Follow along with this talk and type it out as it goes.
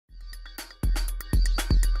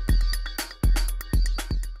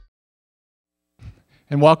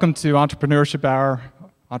and welcome to Entrepreneurship Hour,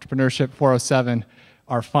 Entrepreneurship 407,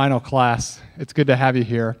 our final class. It's good to have you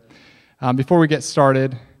here. Before we get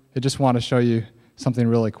started, I just want to show you something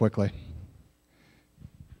really quickly.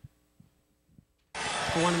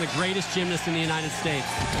 For one of the greatest gymnasts in the United States.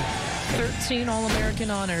 13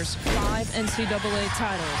 All-American honors, 5 NCAA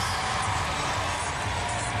titles.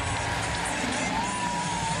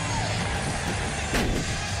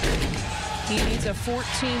 He needs a 14.15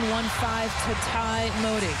 to tie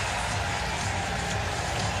Modi.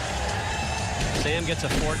 Sam gets a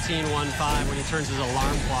 14.15 when he turns his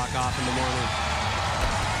alarm clock off in the morning.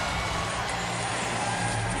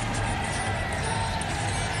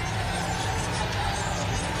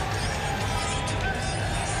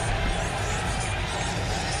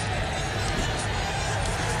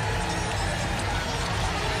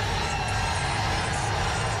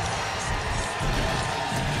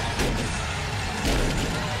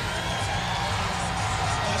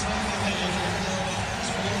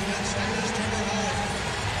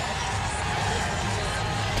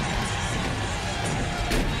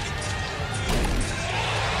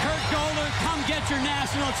 Your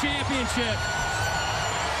national championship.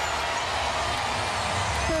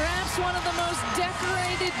 Perhaps one of the most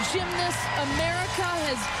decorated gymnasts America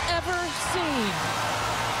has ever seen.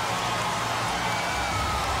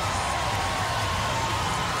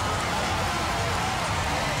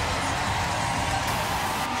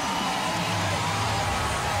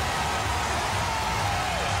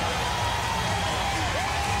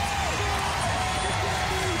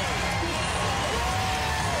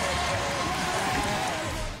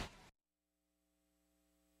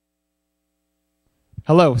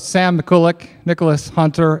 Hello, Sam McCulloch, Nicholas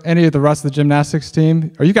Hunter, any of the rest of the gymnastics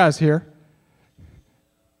team. Are you guys here?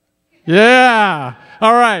 Yeah!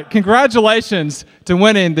 All right, congratulations to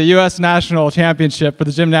winning the U.S. National Championship for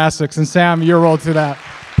the gymnastics. And Sam, your role to that.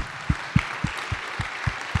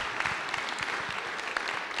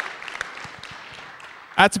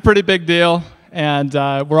 That's a pretty big deal, and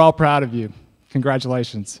we're all proud of you.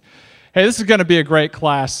 Congratulations. Hey, this is going to be a great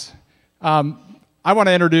class. I want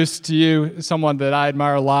to introduce to you someone that I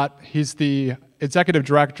admire a lot. He's the executive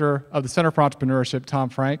director of the Center for Entrepreneurship, Tom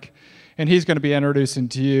Frank, and he's going to be introducing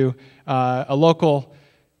to you a local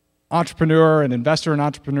entrepreneur and investor in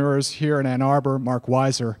entrepreneurs here in Ann Arbor, Marc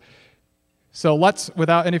Weiser. So let's,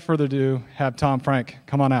 without any further ado, have Tom Frank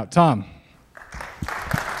come on out. Tom.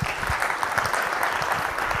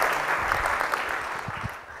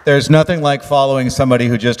 There's nothing like following somebody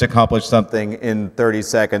who just accomplished something in 30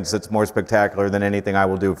 seconds that's more spectacular than anything I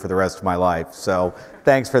will do for the rest of my life. So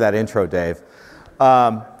thanks for that intro, Dave.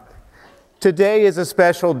 Today is a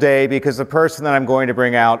special day because the person that I'm going to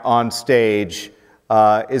bring out on stage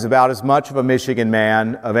is about as much of a Michigan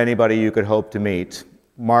man of anybody you could hope to meet.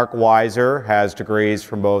 Marc Weiser has degrees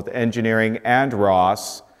from both engineering and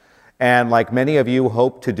Ross, and like many of you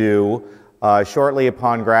hope to do, shortly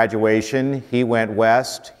upon graduation, he went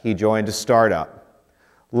west, he joined a startup.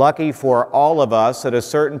 Lucky for all of us, at a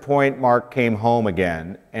certain point, Marc came home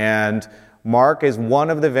again. And Marc is one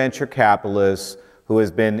of the venture capitalists who has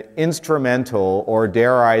been instrumental, or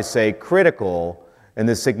dare I say critical, in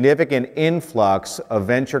the significant influx of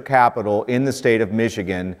venture capital in the state of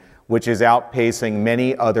Michigan, which is outpacing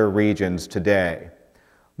many other regions today.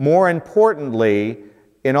 More importantly,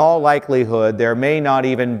 in all likelihood, there may not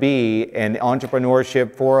even be an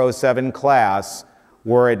Entrepreneurship 407 class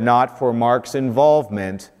were it not for Marc's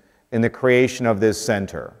involvement in the creation of this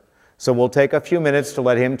center. So we'll take a few minutes to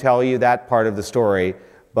let him tell you that part of the story.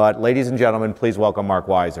 But ladies and gentlemen, please welcome Marc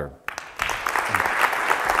Weiser.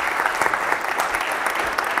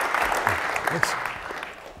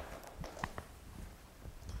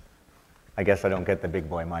 I guess I don't get the big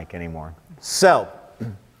boy mic anymore. So,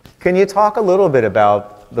 can you talk a little bit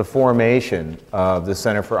about the formation of the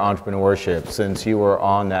Center for Entrepreneurship, since you were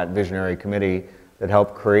on that visionary committee that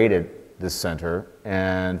helped create this center,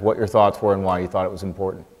 and what your thoughts were and why you thought it was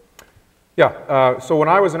important? Yeah, so when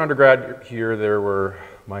I was an undergrad here, there were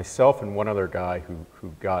myself and one other guy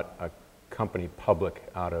who got a company public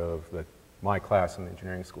out of my class in the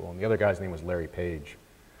engineering school, and the other guy's name was Larry Page.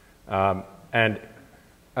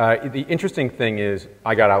 The interesting thing is,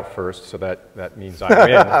 I got out first, so that means I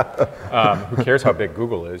win. Who cares how big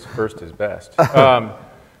Google is? First is best.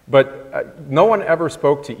 But no one ever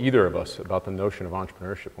spoke to either of us about the notion of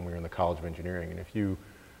entrepreneurship when we were in the College of Engineering. And if you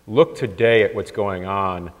look today at what's going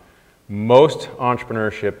on, most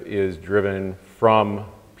entrepreneurship is driven from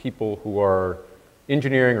people who are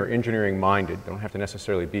engineering or engineering-minded, don't have to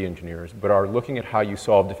necessarily be engineers, but are looking at how you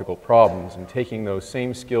solve difficult problems and taking those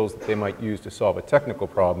same skills that they might use to solve a technical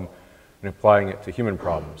problem and applying it to human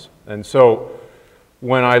problems. And so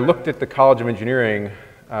when I looked at the College of Engineering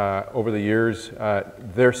over the years,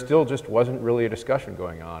 there still just wasn't really a discussion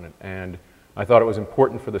going on. And I thought it was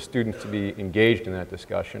important for the students to be engaged in that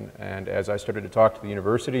discussion. And as I started to talk to the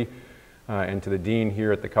university and to the dean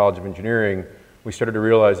here at the College of Engineering, we started to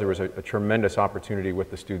realize there was a tremendous opportunity with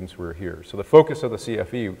the students who were here. So the focus of the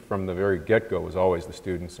CFE from the very get-go was always the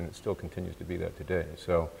students, and it still continues to be that today.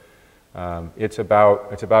 So it's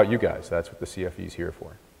about you guys. That's what the CFE is here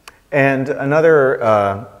for. And another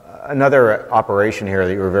operation here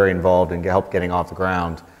that you were very involved in, helped getting off the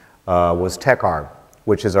ground, was TechArb,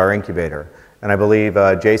 which is our incubator. And I believe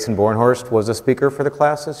Jason Bornhorst was a speaker for the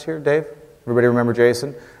class this year. Dave, everybody remember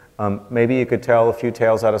Jason? Maybe you could tell a few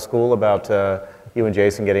tales out of school about you and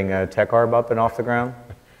Jason getting TechArb up and off the ground?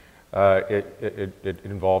 It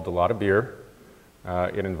involved a lot of beer.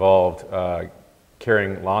 It involved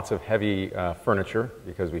carrying lots of heavy furniture,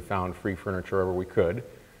 because we found free furniture wherever we could.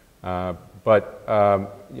 But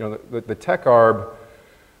you know, the TechArb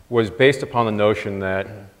was based upon the notion that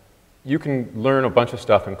you can learn a bunch of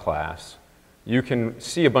stuff in class. You can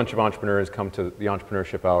see a bunch of entrepreneurs come to the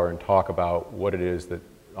Entrepreneurship Hour and talk about what it is that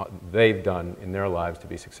they've done in their lives to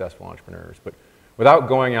be successful entrepreneurs. But without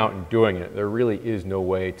going out and doing it, there really is no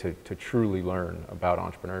way to truly learn about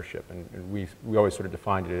entrepreneurship. And we always sort of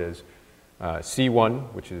defined it as see one,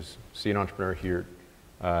 which is see an entrepreneur here,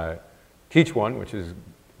 teach one, which is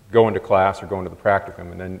go into class or go into the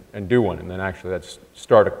practicum, and do one, and then actually that's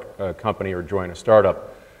start a company or join a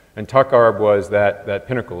startup. And TechArb was that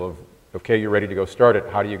pinnacle of, okay, you're ready to go start it.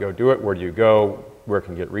 How do you go do it? Where do you go? Where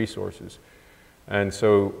can you get resources? And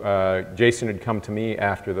so Jason had come to me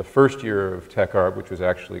after the first year of TechArb, which was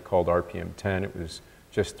actually called RPM 10. It was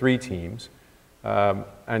just 3 teams,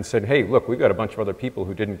 and said, hey, look, we've got a bunch of other people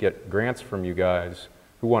who didn't get grants from you guys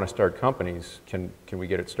who want to start companies. Can we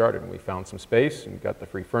get it started? And we found some space and got the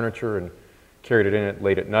free furniture and carried it in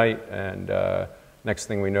late at night. And next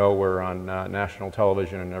thing we know, we're on national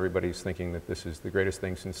television, and everybody's thinking that this is the greatest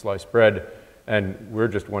thing since sliced bread. And we're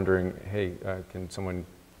just wondering, hey, can someone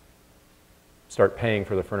start paying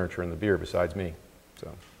for the furniture and the beer besides me?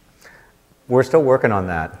 So we're still working on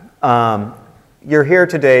that. You're here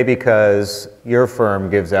today because your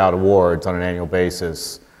firm gives out awards on an annual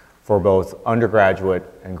basis for both undergraduate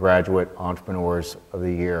and graduate entrepreneurs of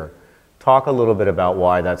the year. Talk a little bit about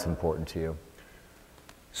why that's important to you.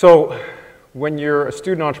 So when you're a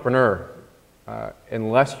student entrepreneur,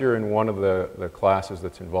 unless you're in one of the classes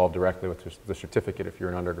that's involved directly with the certificate, if you're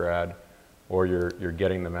an undergrad, or you're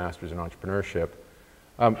getting the master's in entrepreneurship,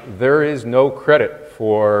 there is no credit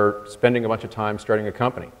for spending a bunch of time starting a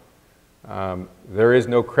company. There is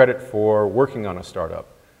no credit for working on a startup.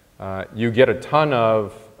 You get a ton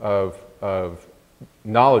of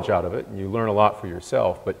knowledge out of it, and you learn a lot for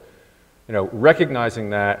yourself. But you know, recognizing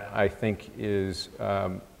that, I think, is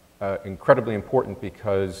incredibly important,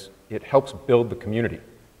 because it helps build the community.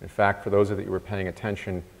 In fact, for those of you who were paying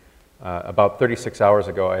attention, about 36 hours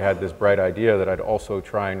ago, I had this bright idea that I'd also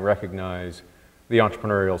try and recognize the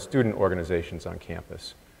entrepreneurial student organizations on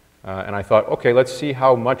campus. And I thought, okay, let's see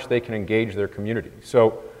how much they can engage their community.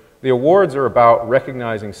 So the awards are about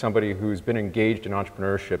recognizing somebody who's been engaged in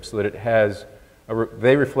entrepreneurship so that it has,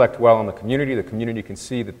 they reflect well on the community can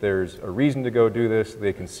see that there's a reason to go do this,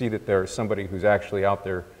 they can see that there's somebody who's actually out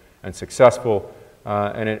there and successful.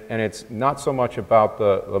 And it's not so much about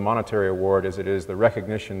the monetary award as it is the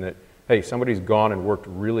recognition that, hey, somebody's gone and worked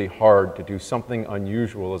really hard to do something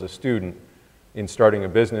unusual as a student in starting a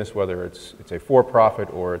business, whether it's a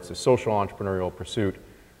for-profit or it's a social entrepreneurial pursuit.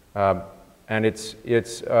 And it's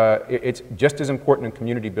just as important in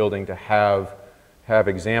community building to have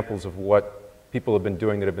examples of what people have been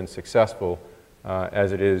doing that have been successful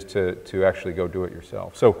as it is to actually go do it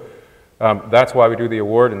yourself. So that's why we do the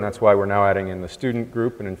award, and that's why we're now adding in the student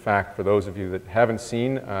group. And in fact, for those of you that haven't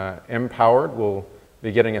seen, Empowered will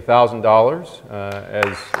be getting $1,000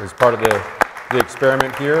 as part of the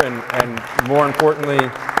experiment here. And more importantly,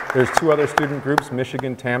 there's 2 other student groups,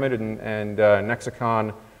 Michigan, TAMID, and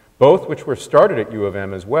Nexicon, both which were started at U of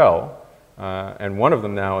M as well. And one of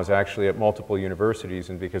them now is actually at multiple universities,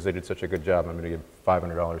 and because they did such a good job, I'm going to give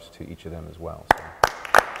 $500 to each of them as well. So.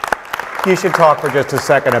 You should talk for just a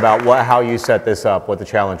second about how you set this up, what the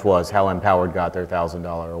challenge was, how Empowered got their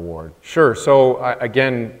 $1,000 award. Sure. So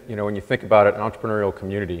again, you know, when you think about it, an entrepreneurial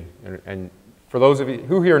community, and for those of you,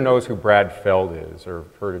 who here knows who Brad Feld is, or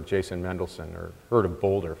heard of Jason Mendelson, or heard of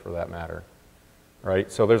Boulder for that matter,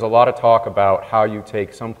 right? So there's a lot of talk about how you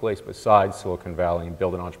take someplace besides Silicon Valley and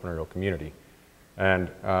build an entrepreneurial community.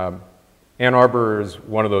 And Ann Arbor is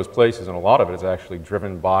one of those places, and a lot of it is actually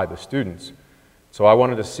driven by the students. So I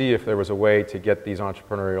wanted to see if there was a way to get these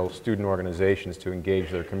entrepreneurial student organizations to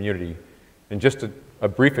engage their community in just a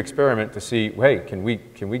brief experiment to see, hey, can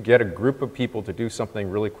we get a group of people to do something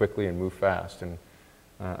really quickly and move fast? And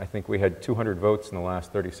I think we had 200 votes in the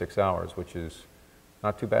last 36 hours, which is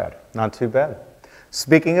not too bad. Not too bad.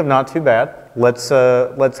 Speaking of not too bad, let's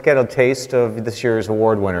get a taste of this year's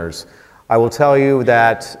award winners. I will tell you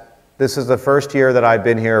that this is the first year that I've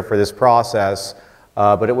been here for this process,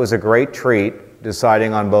 but it was a great treat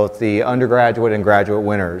deciding on both the undergraduate and graduate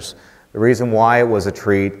winners. The reason why it was a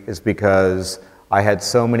treat is because I had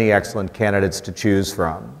so many excellent candidates to choose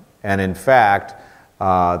from. And in fact,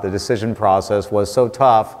 the decision process was so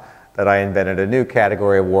tough that I invented a new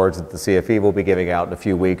category of awards that the CFE will be giving out in a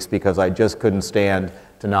few weeks, because I just couldn't stand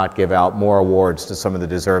to not give out more awards to some of the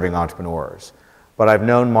deserving entrepreneurs. But I've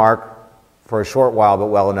known Marc for a short while, but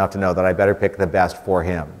well enough to know that I better pick the best for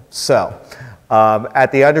him. So,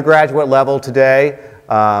 at the undergraduate level today,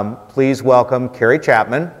 please welcome Carrie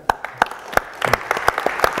Chapman.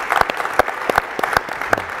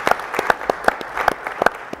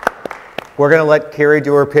 We're going to let Carrie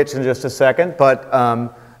do her pitch in just a second, but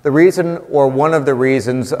the reason, or one of the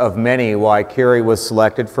reasons of many why Carrie was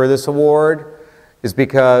selected for this award, is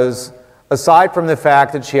because aside from the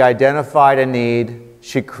fact that she identified a need,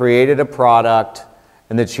 she created a product,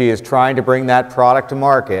 and that she is trying to bring that product to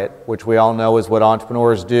market, which we all know is what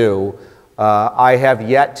entrepreneurs do, I have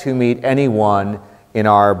yet to meet anyone in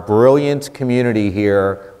our brilliant community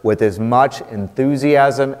here with as much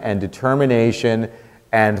enthusiasm and determination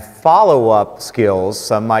and follow-up skills,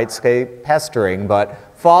 some might say pestering, but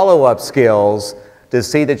follow-up skills to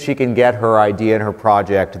see that she can get her idea and her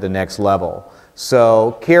project to the next level.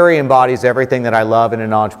 So Carrie embodies everything that I love in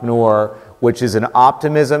an entrepreneur, which is an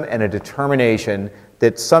optimism and a determination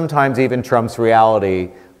that sometimes even trumps reality,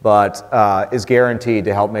 but is guaranteed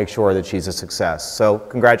to help make sure that she's a success. So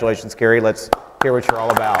congratulations, Carrie. Let's hear what you're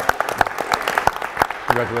all about.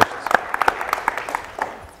 Congratulations.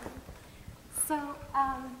 So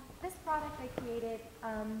this product I created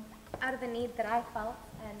out of a need that I felt,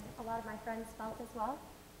 and a lot of my friends felt as well.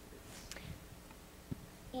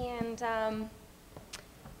 And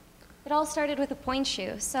it all started with a pointe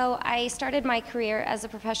shoe. So I started my career as a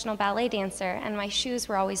professional ballet dancer, and my shoes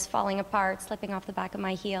were always falling apart, slipping off the back of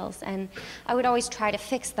my heels. And I would always try to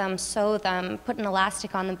fix them, sew them, put an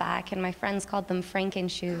elastic on the back, and my friends called them Franken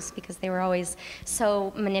shoes because they were always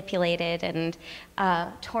so manipulated and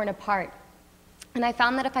torn apart. And I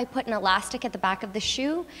found that if I put an elastic at the back of the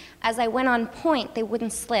shoe, as I went on pointe, they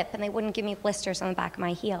wouldn't slip and they wouldn't give me blisters on the back of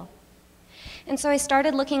my heel. And so I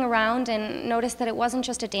started looking around and noticed that it wasn't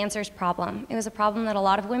just a dancer's problem. It was a problem that a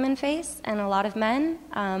lot of women face and a lot of men,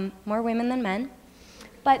 more women than men.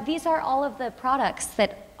 But these are all of the products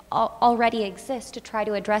that already exist to try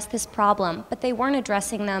to address this problem, but they weren't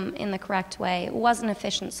addressing them in the correct way. It wasn't an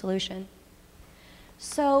efficient solution.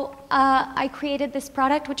 So I created this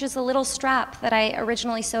product, which is a little strap that I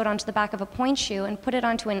originally sewed onto the back of a pointe shoe and put it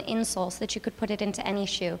onto an insole so that you could put it into any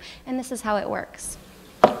shoe. And this is how it works.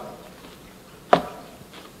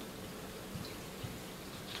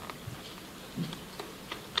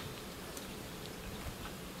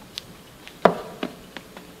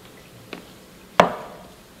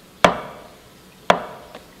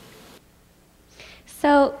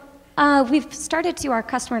 So we've started to do our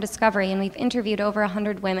customer discovery, and we've interviewed over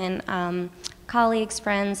 100 women, colleagues,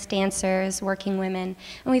 friends, dancers, working women,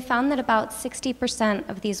 and we found that about 60%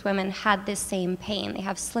 of these women had this same pain. They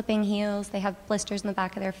have slipping heels, they have blisters in the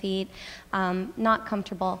back of their feet, not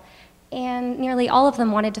comfortable. And nearly all of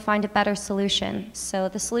them wanted to find a better solution. So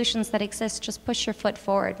the solutions that exist just push your foot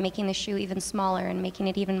forward, making the shoe even smaller and making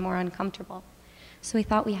it even more uncomfortable. So we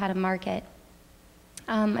thought we had a market.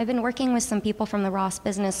 I've been working with some people from the Ross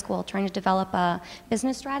Business School trying to develop a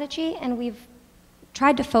business strategy, and we've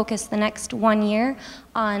tried to focus the next 1 year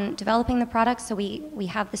on developing the product so we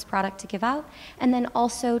have this product to give out, and then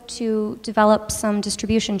also to develop some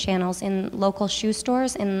distribution channels in local shoe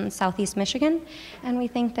stores in Southeast Michigan. And we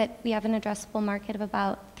think that we have an addressable market of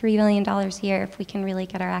about $3 million a year if we can really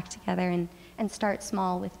get our act together and start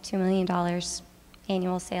small with $2 million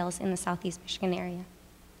annual sales in the Southeast Michigan area.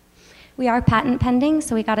 We are patent pending,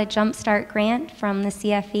 so we got a Jump Start grant from the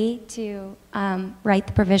CFE to write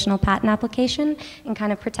the provisional patent application and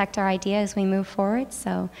kind of protect our idea as we move forward.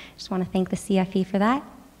 So I just want to thank the CFE for that.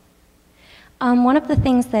 One of the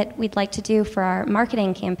things that we'd like to do for our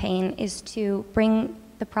marketing campaign is to bring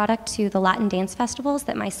the product to the Latin dance festivals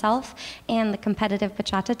that myself and the competitive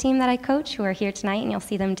bachata team that I coach, who are here tonight, and you'll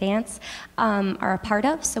see them dance, are a part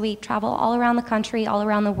of. So we travel all around the country, all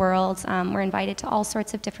around the world. We're invited to all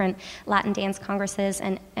sorts of different Latin dance congresses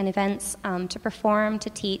and events to perform, to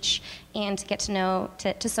teach, and to get to know,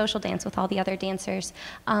 to social dance with all the other dancers.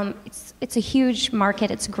 It's a huge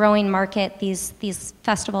market, it's a growing market. These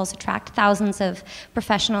festivals attract thousands of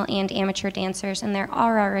professional and amateur dancers, and there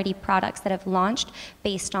are already products that have launched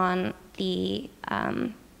based on the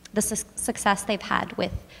success they've had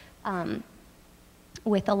with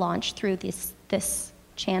a launch through this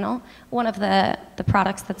channel. One of the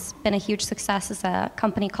products that's been a huge success is a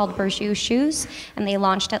company called Berjou Shoes, and they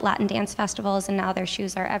launched at Latin dance festivals, and now their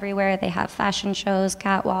shoes are everywhere. They have fashion shows,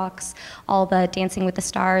 catwalks, all the Dancing with the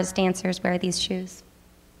Stars dancers wear these shoes.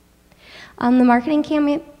 The marketing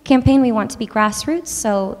campaign, we want to be grassroots,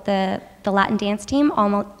 so the Latin dance team,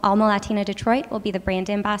 Alma Latina Detroit, will be the brand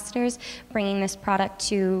ambassadors, bringing this product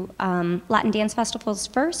to Latin dance festivals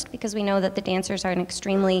first, because we know that the dancers are an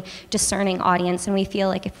extremely discerning audience, and we feel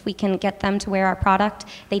like if we can get them to wear our product,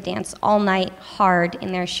 they dance all night hard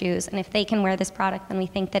in their shoes, and if they can wear this product, then we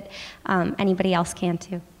think that anybody else can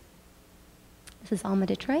too. This is Alma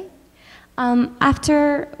Detroit.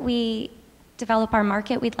 After we develop our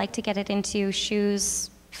market, we'd like to get it into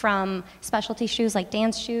shoes, from specialty shoes like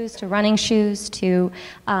dance shoes to running shoes to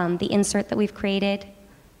the insert that we've created.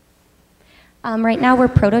 Right now we're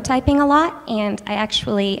prototyping a lot, and I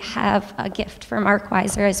actually have a gift for Marc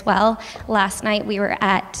Weiser as well. Last night we were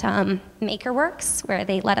at MakerWorks, where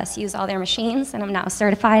they let us use all their machines, and I'm now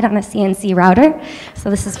certified on a CNC router.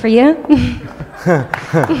 So this is for you.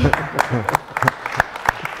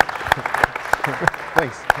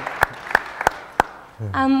 Thanks.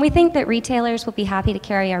 We think that retailers will be happy to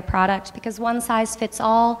carry our product because one size fits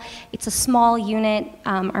all. It's a small unit.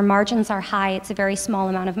 Our margins are high. It's a very small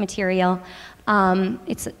amount of material.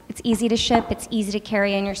 It's easy to ship. It's easy to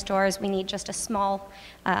carry in your stores. We need just a small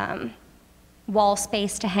wall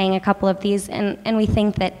space to hang a couple of these, and we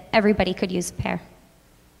think that everybody could use a pair.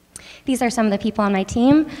 These are some of the people on my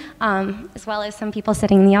team, as well as some people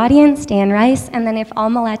sitting in the audience, Dan Rice, and then if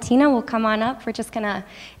Alma Latina will come on up, we're just gonna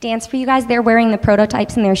dance for you guys. They're wearing the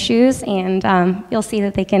prototypes in their shoes, and you'll see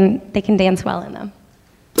that they can dance well in them.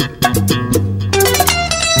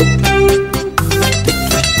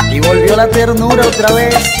 Y volvió la ternura otra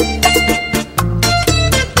vez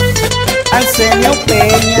al señor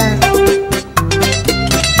Peña.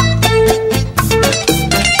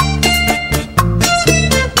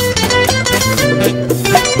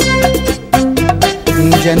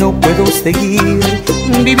 Ya no puedo seguir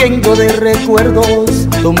viviendo de recuerdos.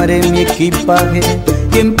 Tomaré mi equipaje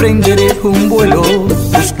y emprenderé un vuelo.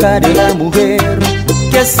 Buscaré a la mujer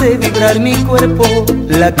que hace vibrar mi cuerpo,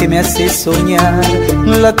 la que me hace soñar,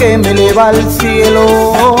 la que me eleva al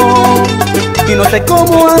cielo. Y no sé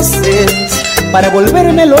cómo haces para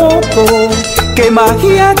volverme loco. Qué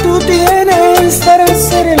magia tú tienes para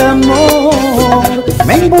hacer el amor.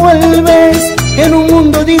 Me envuelves en un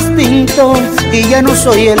mundo distinto y ya no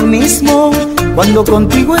soy el mismo cuando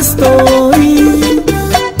contigo estoy.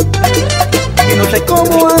 Y no sé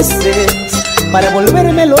cómo haces para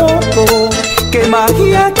volverme loco. Qué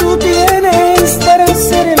magia tú tienes para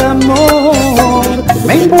hacer el amor.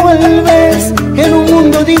 Me envuelves en un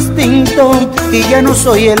mundo distinto y ya no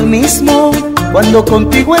soy el mismo cuando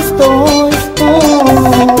contigo estoy.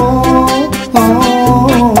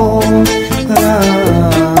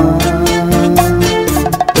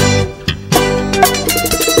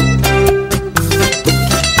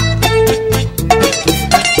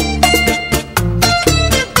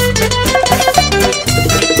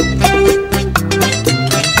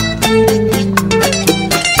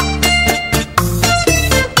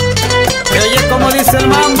 El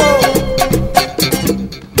mambo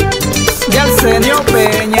y al señor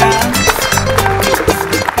Peña.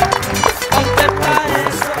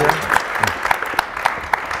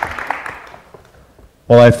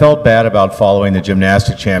 Well, I felt bad about following the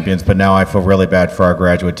gymnastic champions, but now I feel really bad for our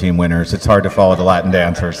graduate team winners. It's hard to follow the Latin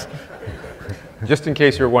dancers. Just in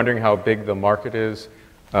case you're wondering how big the market is,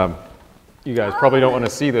 you guys probably don't want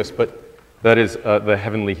to see this, but that is the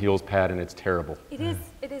Heavenly Heels pad, and it's terrible. It is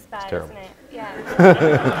bad, terrible. isn't it? Yeah.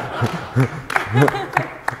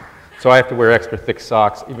 So I have to wear extra thick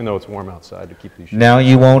socks, even though it's warm outside, to keep these shoes. Now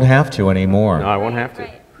you won't have to anymore. No, I won't have to.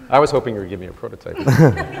 Right. I was hoping you would give me a prototype.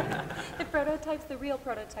 The real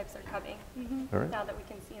prototypes are coming. All right. Now that we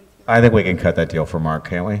can see them. I think we can cut that deal for Marc,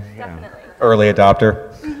 can't we? Definitely. Early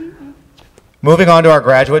adopter. Moving on to our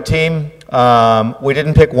graduate team. We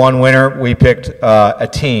didn't pick one winner, we picked a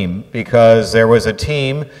team because there was a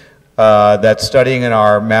team that's studying in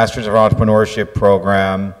our Masters of Entrepreneurship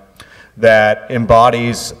program that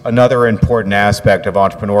embodies another important aspect of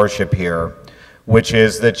entrepreneurship here, which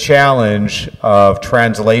is the challenge of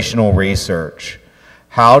translational research.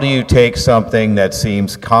 How do you take something that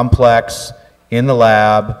seems complex in the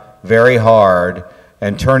lab, very hard,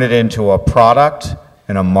 and turn it into a product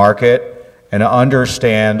and a market, and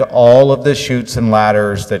understand all of the chutes and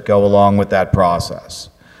ladders that go along with that process?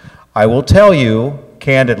 I will tell you,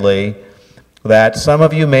 candidly, that some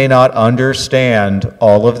of you may not understand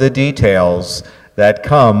all of the details that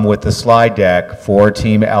come with the slide deck for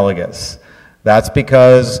Team Elegus. That's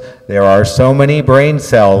because there are so many brain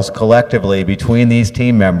cells collectively between these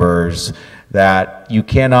team members that you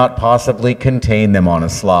cannot possibly contain them on a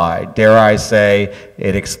slide. Dare I say,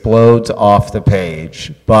 it explodes off the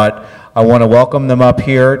page. But I want to welcome them up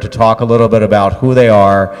here to talk a little bit about who they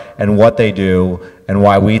are and what they do and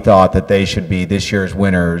why we thought that they should be this year's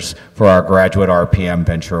winners for our Graduate RPM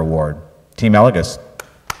Venture Award. Team Elegus.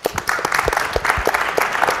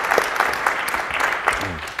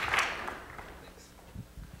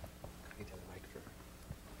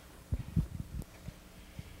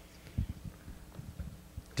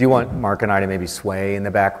 Do you want Mark and I to maybe sway in the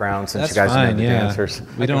background since That's you guys fine, are the yeah. dancers?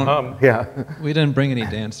 We don't. Yeah. We didn't bring any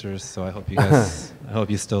dancers, so I hope you guys. I hope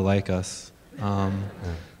you still like us.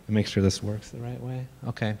 Make sure this works the right way.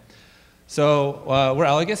 Okay. So we're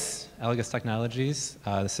Elegus Technologies.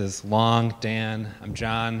 This is Long, Dan, I'm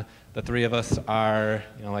John. The three of us are,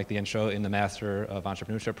 like the intro, in the Master of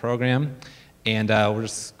Entrepreneurship program, and we're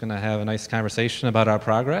just going to have a nice conversation about our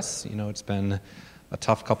progress. It's been a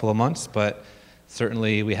tough couple of months, but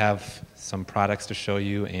certainly we have some products to show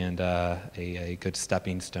you and a good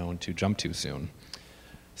stepping stone to jump to soon.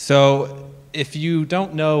 So if you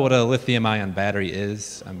don't know what a lithium-ion battery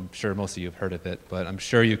is, I'm sure most of you have heard of it, but I'm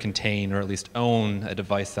sure you contain or at least own a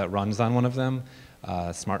device that runs on one of them, a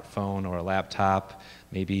smartphone or a laptop.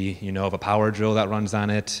 Maybe you know of a power drill that runs on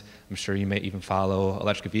it. I'm sure you may even follow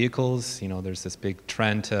electric vehicles. There's this big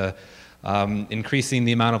trend to increasing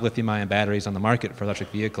the amount of lithium-ion batteries on the market for electric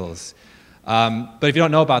vehicles. But if you don't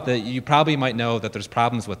know about that, you probably might know that there's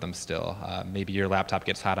problems with them still. Maybe your laptop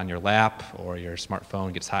gets hot on your lap or your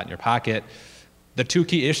smartphone gets hot in your pocket. The two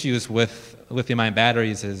key issues with lithium-ion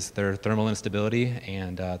batteries is their thermal instability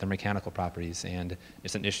and their mechanical properties, and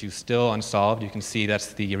it's an issue still unsolved. You can see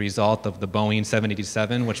that's the result of the Boeing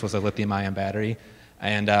 787, which was a lithium-ion battery.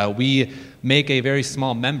 And we make a very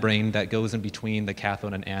small membrane that goes in between the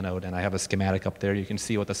cathode and anode, and I have a schematic up there. You can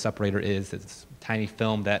see what the separator is. It's a tiny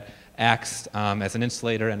film that acts as an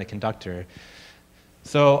insulator and a conductor.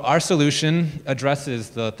 So our solution addresses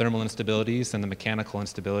the thermal instabilities and the mechanical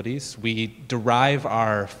instabilities. We derive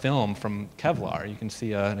our film from Kevlar. You can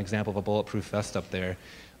see an example of a bulletproof vest up there.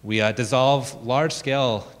 We dissolve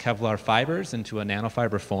large-scale Kevlar fibers into a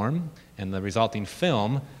nanofiber form, and the resulting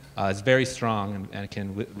film is very strong and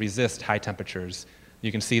can resist high temperatures.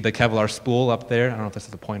 You can see the Kevlar spool up there. I don't know if this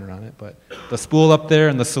is a pointer on it, but the spool up there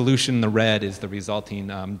and the solution in the red is the resulting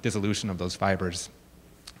dissolution of those fibers.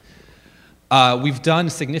 We've done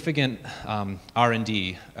significant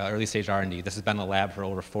R&D, early stage R&D. This has been in the lab for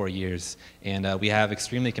over 4 years, and we have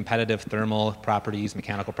extremely competitive thermal properties,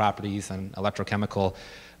 mechanical properties, and electrochemical.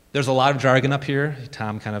 There's a lot of jargon up here.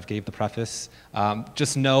 Tom kind of gave the preface.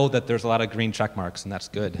 Just know that there's a lot of green check marks, and that's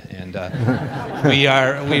good. And we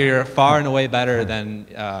are far and away better than,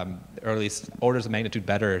 or at least orders of magnitude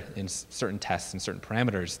better in certain tests and certain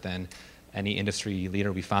parameters than any industry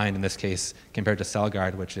leader we find, in this case, compared to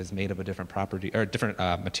CellGuard, which is made of a different property, or different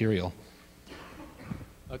material.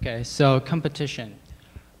 Okay, so competition.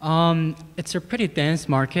 It's a pretty dense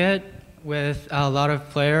market with a lot of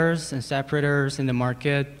players and separators in the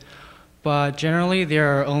market, but generally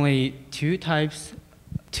there are only two types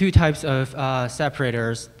of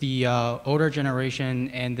separators, the older generation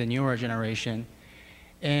and the newer generation.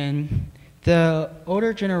 And the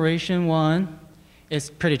older generation one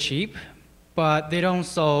is pretty cheap, but they don't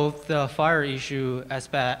solve the fire issue as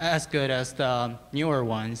good as the newer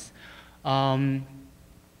ones.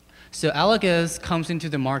 So Elegus comes into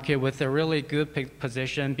the market with a really good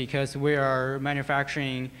position because we are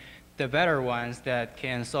manufacturing the better ones that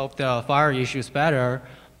can solve the fire issues better,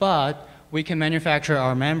 but we can manufacture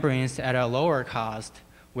our membranes at a lower cost,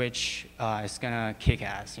 which is gonna kick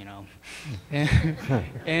ass,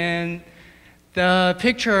 And the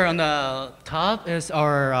picture on the top is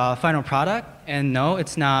our final product, and no,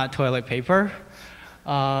 it's not toilet paper.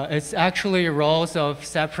 It's actually rolls of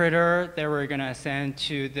separator that we're gonna send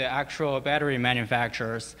to the actual battery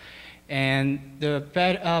manufacturers. And the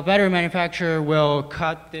battery manufacturer will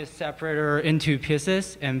cut this separator into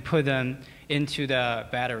pieces and put them into the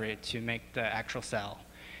battery to make the actual cell.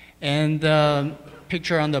 And the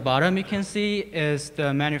picture on the bottom you can see is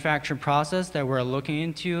the manufacturing process that we're looking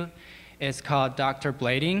into. It's called Dr.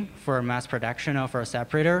 blading for mass production of our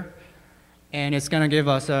separator. And it's going to give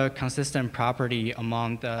us a consistent property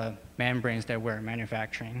among the membranes that we're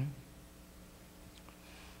manufacturing.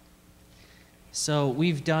 So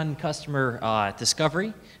we've done customer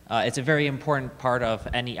discovery. It's a very important part of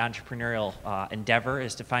any entrepreneurial endeavor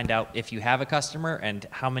is to find out if you have a customer and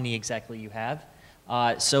how many exactly you have.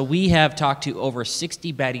 So we have talked to over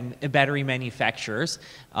 60 battery manufacturers.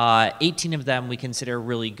 18 of them we consider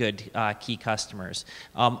really good key customers.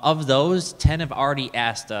 Of those, 10 have already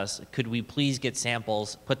asked us, could we please get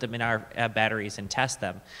samples, put them in our batteries and test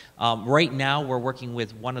them. Right now we're working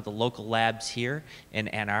with one of the local labs here in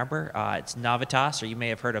Ann Arbor. It's Navitas, or you may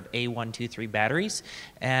have heard of A123 batteries.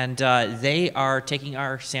 And they are taking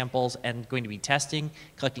our samples and going to be testing,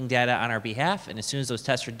 collecting data on our behalf. And as soon as those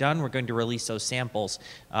tests are done, we're going to release those samples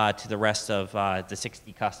to the rest of the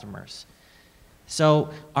 60 customers. So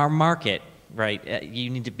our market, right, you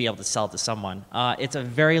need to be able to sell it to someone. It's a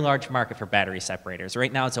very large market for battery separators.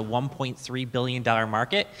 Right now it's a $1.3 billion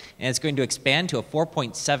market, and it's going to expand to a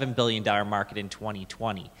 $4.7 billion market in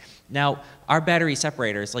 2020. Now, our battery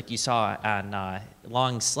separators, like you saw on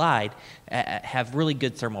Long's slide, have really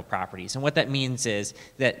good thermal properties. And what that means is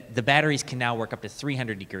that the batteries can now work up to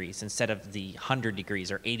 300 degrees instead of the 100 degrees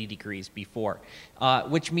or 80 degrees before,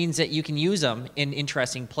 which means that you can use them in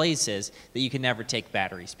interesting places that you can never take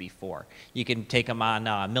batteries before. You can take them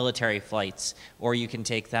on military flights, or you can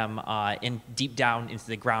take them deep down into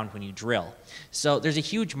the ground when you drill. So there's a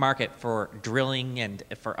huge market for drilling and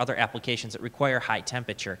for other applications that require high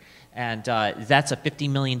temperature. And that's a $50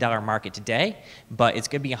 million market today, but it's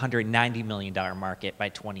going to be a $190 million market by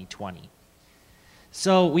 2020.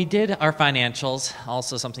 So we did our financials,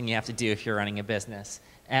 also something you have to do if you're running a business.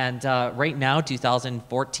 And right now,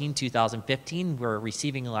 2014, 2015, we're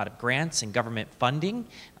receiving a lot of grants and government funding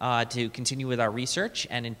to continue with our research.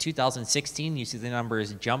 And in 2016, you see the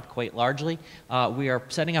numbers jump quite largely. We are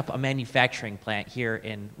setting up a manufacturing plant here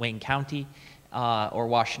in Wayne County or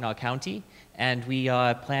Washtenaw County. And we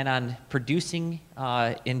plan on producing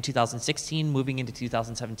in 2016, moving into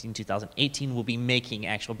 2017, 2018, we'll be making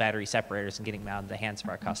actual battery separators and getting them out of the hands of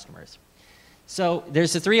our customers. So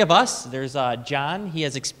there's the three of us. There's John. He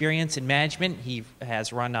has experience in management. He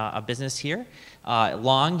has run a business here.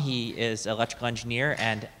 Long, he is an electrical engineer.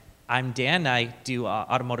 And I'm Dan. I do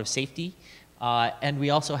automotive safety. And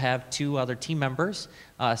we also have two other team members,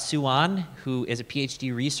 Suan, who is a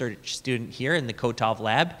PhD research student here in the Kotov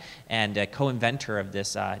lab and a co-inventor of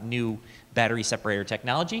this new battery separator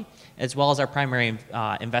technology, as well as our primary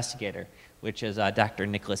investigator, which is Dr.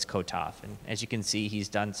 Nicholas Kotov. And as you can see, he's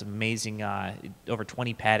done some amazing, over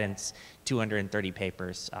 20 patents, 230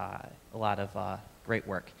 papers, a lot of great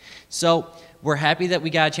work. So we're happy that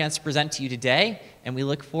we got a chance to present to you today, and we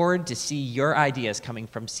look forward to see your ideas coming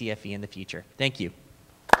from CFE in the future. Thank you.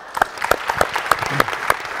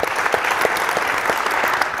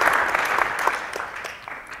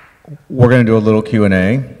 We're going to do a little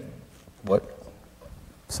Q&A. What?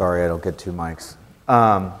 Sorry, I don't get two mics.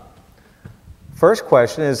 First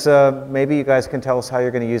question is, maybe you guys can tell us how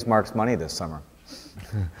you're going to use Marc's money this summer.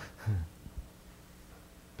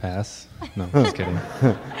 Pass. No, just kidding.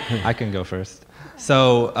 I can go first.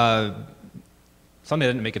 So something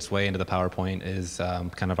that didn't make its way into the PowerPoint is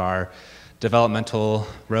kind of our developmental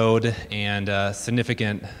road and a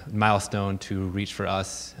significant milestone to reach for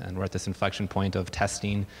us. And we're at this inflection point of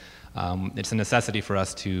testing. It's a necessity for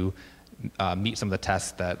us to meet some of the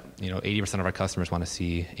tests that 80% of our customers want to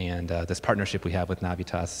see. And this partnership we have with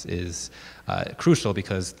Navitas is crucial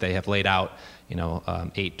because they have laid out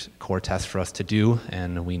 8 core tests for us to do,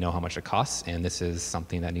 and we know how much it costs. And this is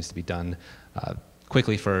something that needs to be done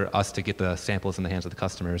quickly for us to get the samples in the hands of the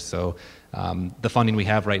customers. So the funding we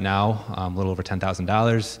have right now, a little over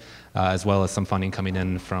 $10,000, as well as some funding coming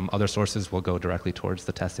in from other sources, will go directly towards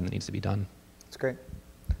the testing that needs to be done. That's great.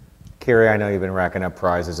 Kiri, I know you've been racking up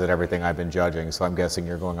prizes at everything I've been judging, so I'm guessing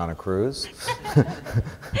you're going on a cruise?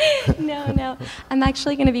 No. I'm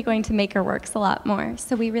actually going to be going to MakerWorks a lot more.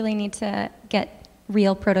 So we really need to get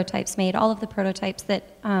real prototypes made. All of the prototypes that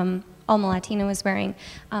Alma Latina was wearing,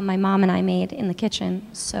 my mom and I made in the kitchen.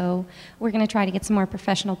 So we're going to try to get some more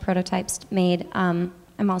professional prototypes made. I'm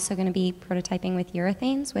also going to be prototyping with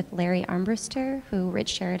urethanes with Larry Armbruster, who Rich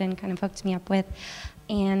Sheridan kind of hooked me up with.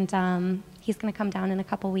 And he's going to come down in a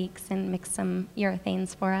couple weeks and mix some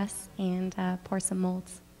urethanes for us and pour some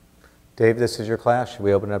molds. Dave, this is your class. Should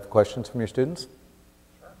we open it up for questions from your students?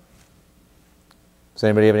 Sure. Does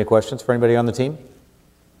anybody have any questions for anybody on the team?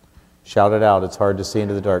 Shout it out. It's hard to see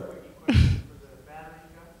into the dark.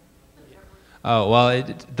 Oh, well,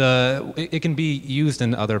 it can be used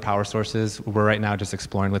in other power sources. We're right now just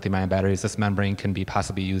exploring lithium-ion batteries. This membrane can be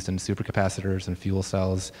possibly used in supercapacitors and fuel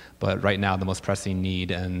cells, but right now the most pressing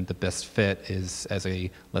need and the best fit is as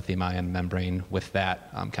a lithium-ion membrane with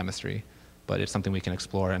that chemistry. But it's something we can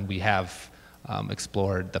explore, and we have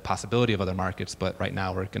explored the possibility of other markets, but right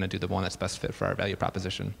now we're going to do the one that's best fit for our value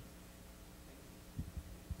proposition.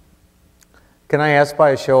 Can I ask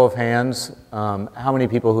by a show of hands, how many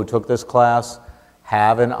people who took this class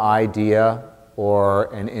have an idea or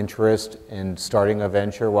an interest in starting a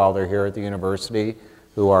venture while they're here at the university,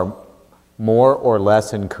 who are more or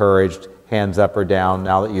less encouraged, hands up or down,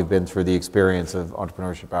 now that you've been through the experience of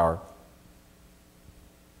Entrepreneurship Hour?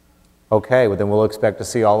 Okay, well then we'll expect to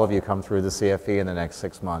see all of you come through the CFE in the next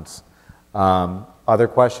 6 months. Other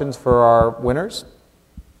questions for our winners?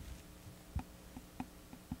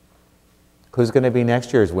 Who's going to be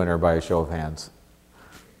next year's winner by a show of hands?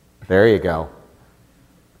 There you go.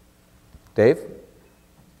 Dave?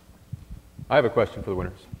 I have a question for the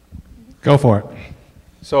winners. Go for it.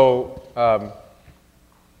 So,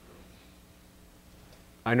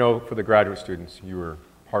 I know for the graduate students, you were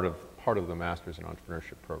part of the Masters in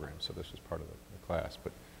Entrepreneurship program, so this was part of the class.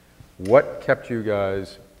 But what kept you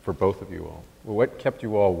guys, for both of you all, what kept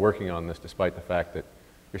you all working on this despite the fact that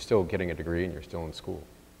you're still getting a degree and you're still in school?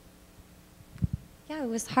 Yeah, it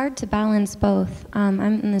was hard to balance both. I'm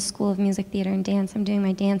in the School of Music, Theater, and Dance. I'm doing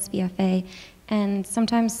my dance BFA, and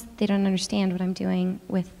sometimes they don't understand what I'm doing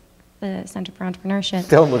with the Center for Entrepreneurship.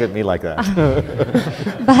 Don't look at me like that.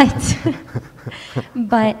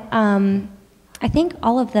 But I think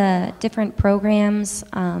all of the different programs,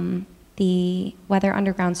 the Weather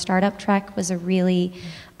Underground Startup Trek was a really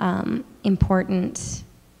important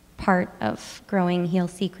part of growing Heal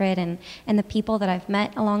Secret, and the people that I've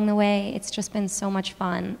met along the way, it's just been so much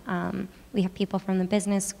fun. We have people from the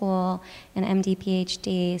business school, an MD,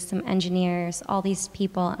 PhD, some engineers, all these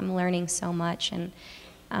people. I'm learning so much, and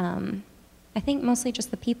I think mostly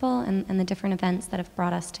just the people and the different events that have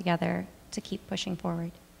brought us together to keep pushing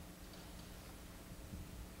forward.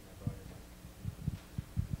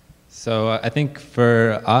 So I think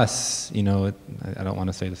for us, you know, I don't want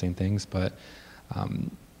to say the same things, but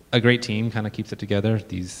a great team kind of keeps it together.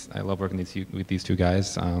 I love working with these two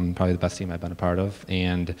guys. Probably the best team I've been a part of.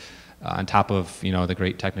 And on top of the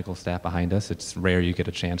great technical staff behind us, it's rare you get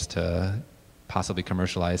a chance to possibly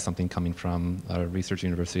commercialize something coming from a research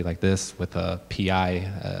university like this with a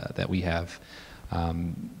PI that we have.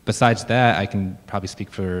 Besides that, I can probably speak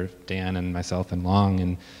for Dan and myself and Long,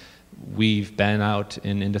 and we've been out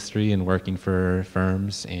in industry and working for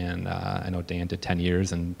firms, and I know Dan did 10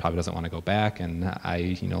 years and probably doesn't want to go back, and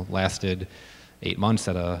I lasted 8 months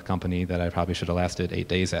at a company that I probably should have lasted 8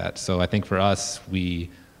 days at. So I think for us, we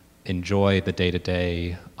enjoy the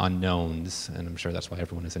day-to-day unknowns, and I'm sure that's why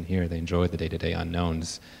everyone is in here. They enjoy the day-to-day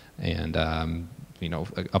unknowns, and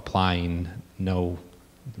applying no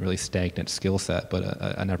really stagnant skill set, but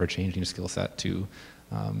a never-changing skill set to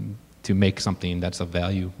make something that's of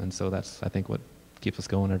value. And so that's, I think, what keeps us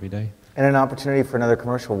going every day. And an opportunity for another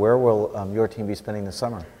commercial. Where will your team be spending the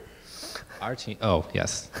summer? Our team, oh,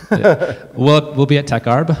 yes. We'll be at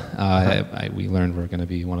TechArb. We learned we're going to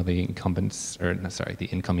be one of the incumbents, or no, sorry, the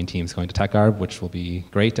incoming teams going to TechArb, which will be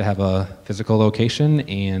great to have a physical location.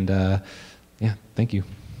 And yeah, thank you.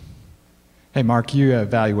 Hey, Marc, you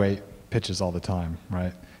evaluate pitches all the time,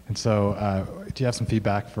 right? And so do you have some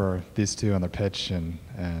feedback for these two on their pitch and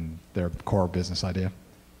their core business idea?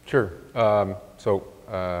 Sure.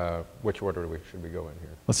 Which order should we go in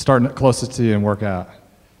here? Let's start closest to you and work out.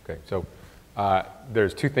 Okay, so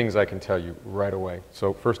there's two things I can tell you right away.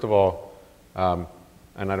 So first of all, and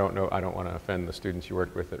I don't want to offend the students you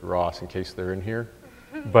worked with at Ross in case they're in here,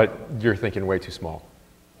 but you're thinking way too small,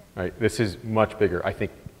 right? This is much bigger. I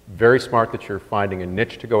think very smart that you're finding a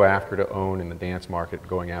niche to go after, to own in the dance market,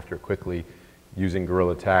 going after it quickly using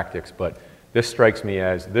guerrilla tactics. But this strikes me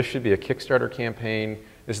as this should be a Kickstarter campaign.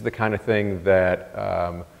 This is the kind of thing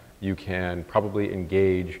that you can probably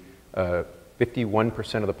engage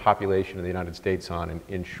 51% of the population of the United States on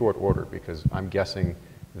in short order, because I'm guessing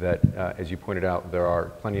that, as you pointed out, there are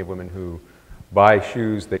plenty of women who buy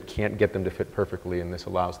shoes that can't get them to fit perfectly, and this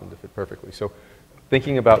allows them to fit perfectly. So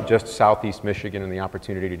thinking about just Southeast Michigan and the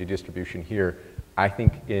opportunity to do distribution here, I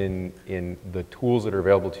think in the tools that are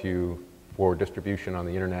available to you for distribution on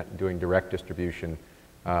the internet, doing direct distribution,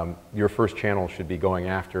 your first channel should be going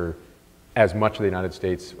after as much of the United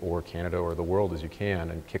States or Canada or the world as you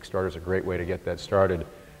can, and Kickstarter is a great way to get that started.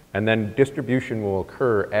 And then distribution will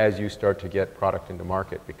occur as you start to get product into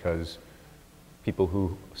market, because people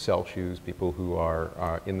who sell shoes, people who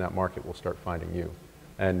are in that market will start finding you.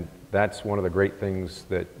 And that's one of the great things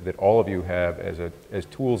that all of you have as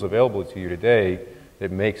tools available to you today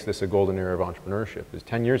that makes this a golden era of entrepreneurship. Is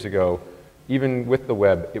 10 years ago, even with the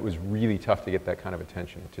web, it was really tough to get that kind of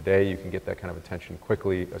attention. Today, you can get that kind of attention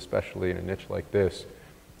quickly, especially in a niche like this.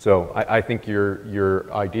 So I think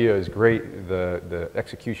your idea is great. The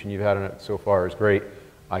execution you've had on it so far is great.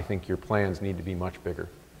 I think your plans need to be much bigger.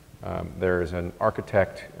 There is an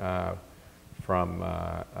architect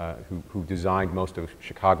who designed most of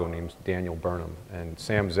Chicago named Daniel Burnham. And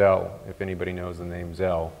Sam Zell, if anybody knows the name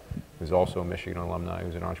Zell, who's also a Michigan alumni,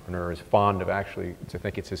 who's an entrepreneur, is fond of actually, to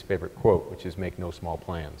think it's his favorite quote, which is make no small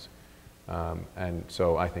plans. And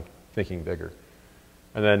so I think thinking bigger.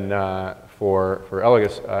 And then for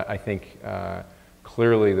Eligus, I think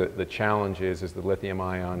clearly the challenge is the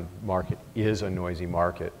lithium-ion market is a noisy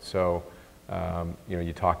market. So you know,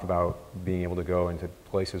 you talked about being able to go into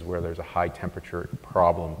places where there's a high temperature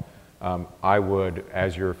problem. I would,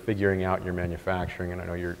 as you're figuring out your manufacturing, and I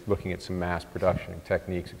know you're looking at some mass production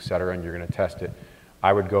techniques, et cetera, and you're going to test it,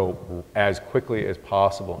 I would go as quickly as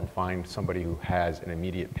possible and find somebody who has an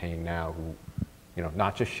immediate pain now, who, you know,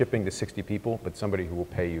 not just shipping to 60 people, but somebody who will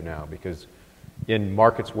pay you now. Because in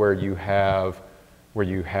markets where you have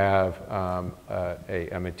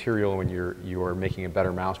a material when you're making a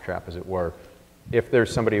better mousetrap, as it were, if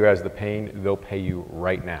there's somebody who has the pain, they'll pay you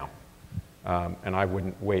right now. And I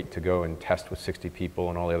wouldn't wait to go and test with 60 people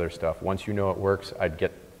and all the other stuff. Once you know it works,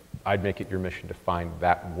 I'd make it your mission to find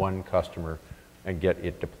that one customer and get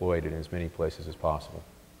it deployed in as many places as possible.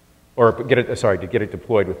 Or to get it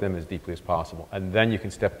deployed with them as deeply as possible. And then you can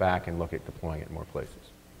step back and look at deploying it in more places.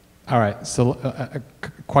 All right, so a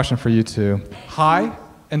question for you two. High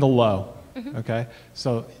and the low, okay?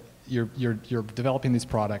 So you're developing these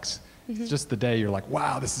products. It's just the day you're like,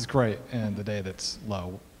 wow, this is great, and the day that's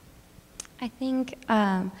low. I think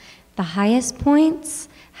the highest points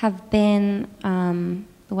have been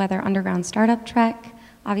the Weather Underground Startup Trek.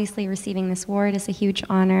 Obviously, receiving this award is a huge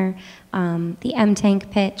honor. The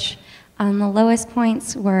M-Tank pitch. The lowest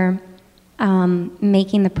points were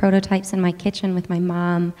making the prototypes in my kitchen with my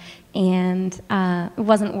mom, and it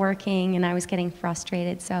wasn't working, and I was getting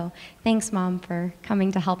frustrated. So thanks, Mom, for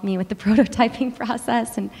coming to help me with the prototyping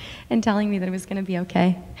process and telling me that it was going to be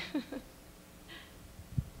okay.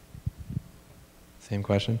 Same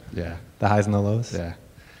question? Yeah. The highs and the lows? Yeah.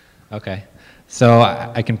 Okay. So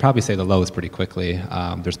I can probably say the lows pretty quickly.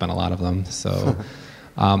 There's been a lot of them. So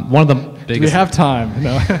one of the biggest... Do we have time?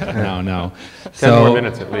 No. No. 10 more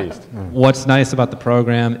minutes at least. What's nice about the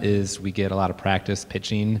program is we get a lot of practice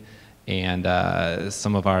pitching, and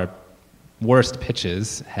some of our worst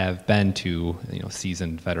pitches have been to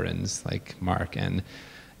seasoned veterans like Marc. And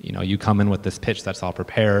you come in with this pitch that's all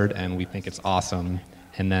prepared, and we think it's awesome,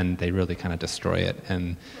 and then they really kind of destroy it.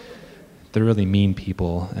 And they're really mean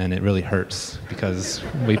people, and it really hurts because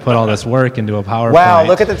we put all this work into a PowerPoint. Wow,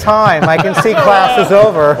 look at the time. I can see class is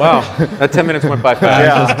over. Wow, that 10 minutes went by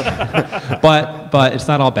fast. Yeah. But it's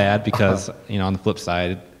not all bad because, on the flip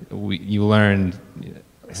side, you learn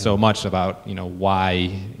so much about,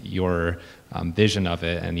 why your vision of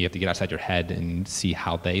it, and you have to get outside your head and see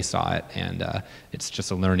how they saw it, and it's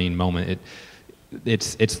just a learning moment.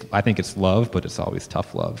 I think it's love, but it's always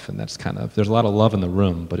tough love, and that's there's a lot of love in the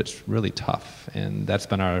room, but it's really tough, and that's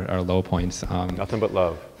been our low points. Nothing but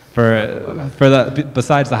love.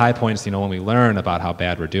 Besides the high points, when we learn about how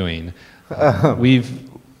bad we're doing,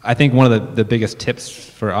 I think one of the biggest tips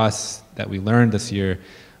for us that we learned this year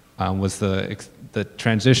was the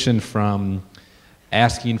transition from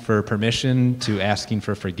asking for permission to asking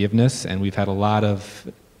for forgiveness, and we've had a lot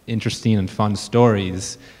of interesting and fun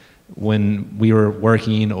stories. When we were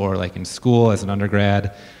working or like in school as an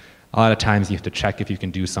undergrad, a lot of times you have to check if you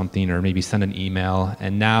can do something or maybe send an email,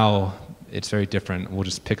 and now it's very different. We'll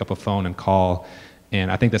just pick up a phone and call, and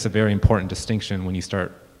I think that's a very important distinction when you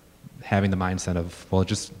start having the mindset of, well,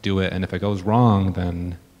 just do it, and if it goes wrong,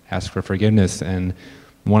 then ask for forgiveness. And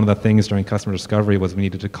one of the things during customer discovery was we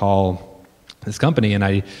needed to call this company,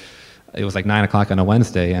 and it was like 9 o'clock on a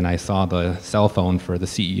Wednesday, and I saw the cell phone for the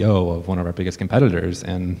CEO of one of our biggest competitors,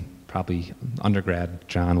 and probably undergrad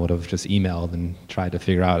John would have just emailed and tried to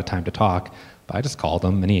figure out a time to talk, but I just called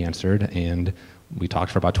him and he answered, and we talked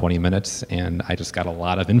for about 20 minutes, and I just got a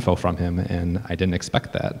lot of info from him, and I didn't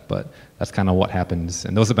expect that, but that's kind of what happens,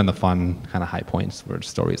 and those have been the fun kind of high points were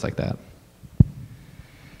stories like that.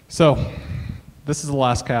 So this is the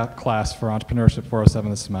last class for Entrepreneurship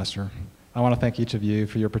 407 this semester. I want to thank each of you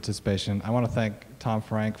for your participation. I want to thank Tom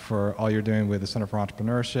Frank for all you're doing with the Center for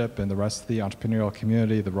Entrepreneurship and the rest of the entrepreneurial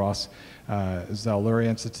community. The Ross Zell-Lurie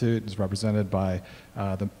Institute is represented by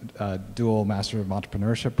the Dual Master of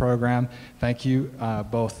Entrepreneurship program. Thank you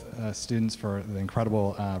both students for the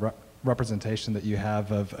incredible representation that you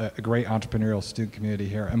have of a great entrepreneurial student community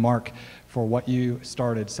here. And Mark, for what you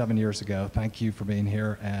started 7 years ago, thank you for being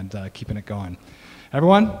here and keeping it going.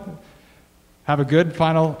 Everyone, have a good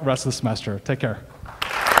final rest of the semester. Take care.